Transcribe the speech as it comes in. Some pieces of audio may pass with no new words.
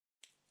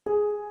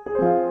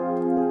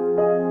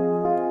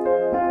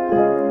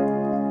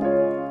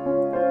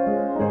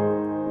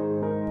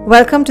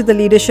Welcome to the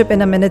Leadership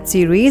in a Minute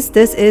series.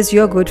 This is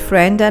your good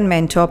friend and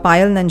mentor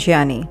Payal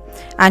Nanjiani.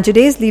 And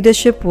today's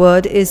leadership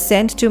word is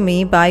sent to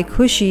me by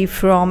Khushi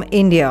from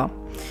India.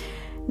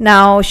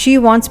 Now, she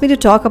wants me to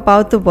talk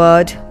about the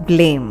word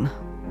blame.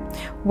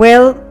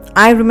 Well,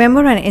 I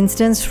remember an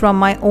instance from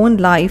my own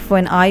life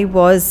when I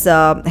was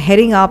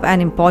heading up an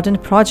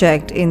important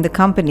project in the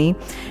company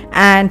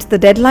and the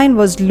deadline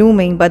was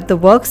looming, but the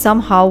work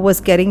somehow was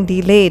getting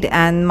delayed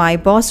and my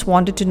boss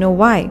wanted to know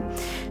why.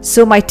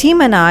 So my team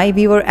and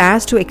we were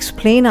asked to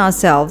explain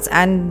ourselves,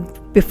 and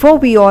before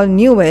we all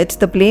knew it,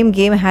 the blame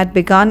game had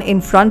begun in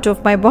front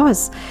of my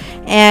boss.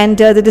 And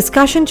the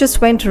discussion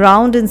just went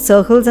round in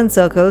circles and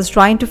circles,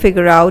 trying to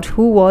figure out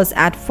who was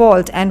at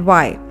fault and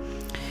why.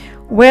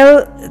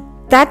 Well,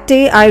 that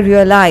day I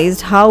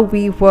realized how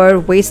we were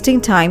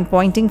wasting time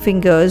pointing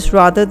fingers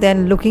rather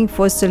than looking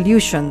for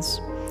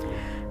solutions.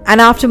 And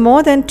after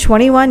more than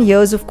 21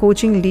 years of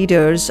coaching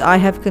leaders, I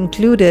have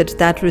concluded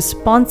that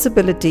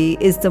responsibility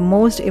is the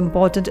most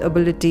important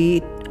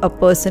ability a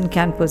person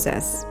can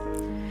possess.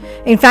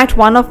 In fact,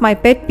 one of my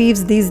pet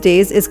peeves these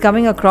days is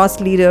coming across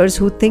leaders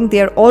who think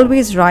they are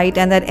always right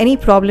and that any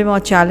problem or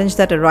challenge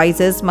that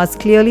arises must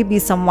clearly be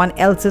someone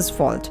else's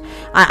fault.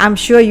 I'm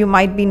sure you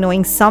might be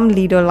knowing some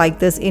leader like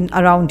this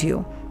around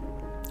you.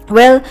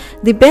 Well,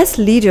 the best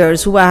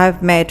leaders who I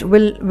have met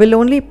will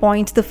only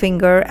point the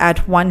finger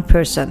at one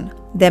person,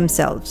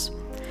 themselves.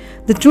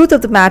 The truth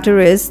of the matter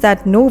is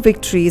that no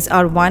victories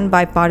are won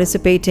by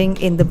participating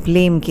in the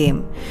blame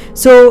game.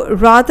 So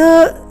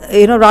rather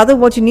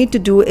what you need to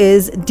do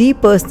is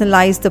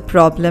depersonalize the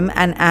problem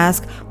and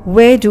ask,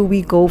 where do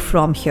we go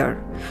from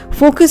here?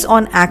 Focus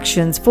on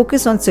actions,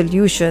 focus on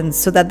solutions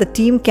so that the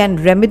team can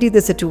remedy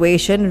the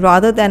situation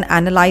rather than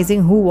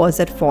analyzing who was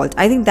at fault.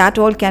 I think that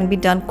all can be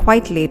done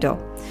quite later.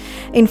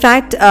 In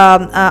fact,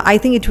 I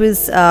think it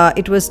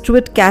was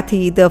Truett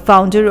Cathy, the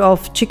founder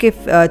of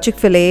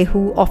Chick-fil-A,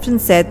 who often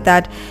said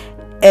that,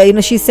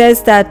 she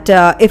says that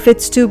if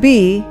it's to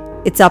be,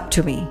 it's up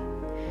to me.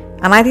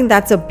 And I think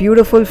that's a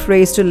beautiful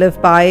phrase to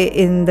live by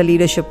in the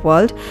leadership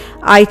world.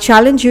 I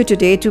challenge you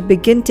today to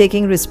begin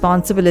taking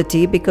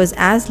responsibility, because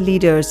as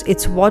leaders,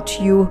 it's what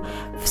you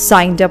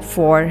signed up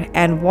for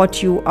and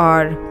what you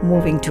are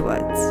moving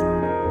towards.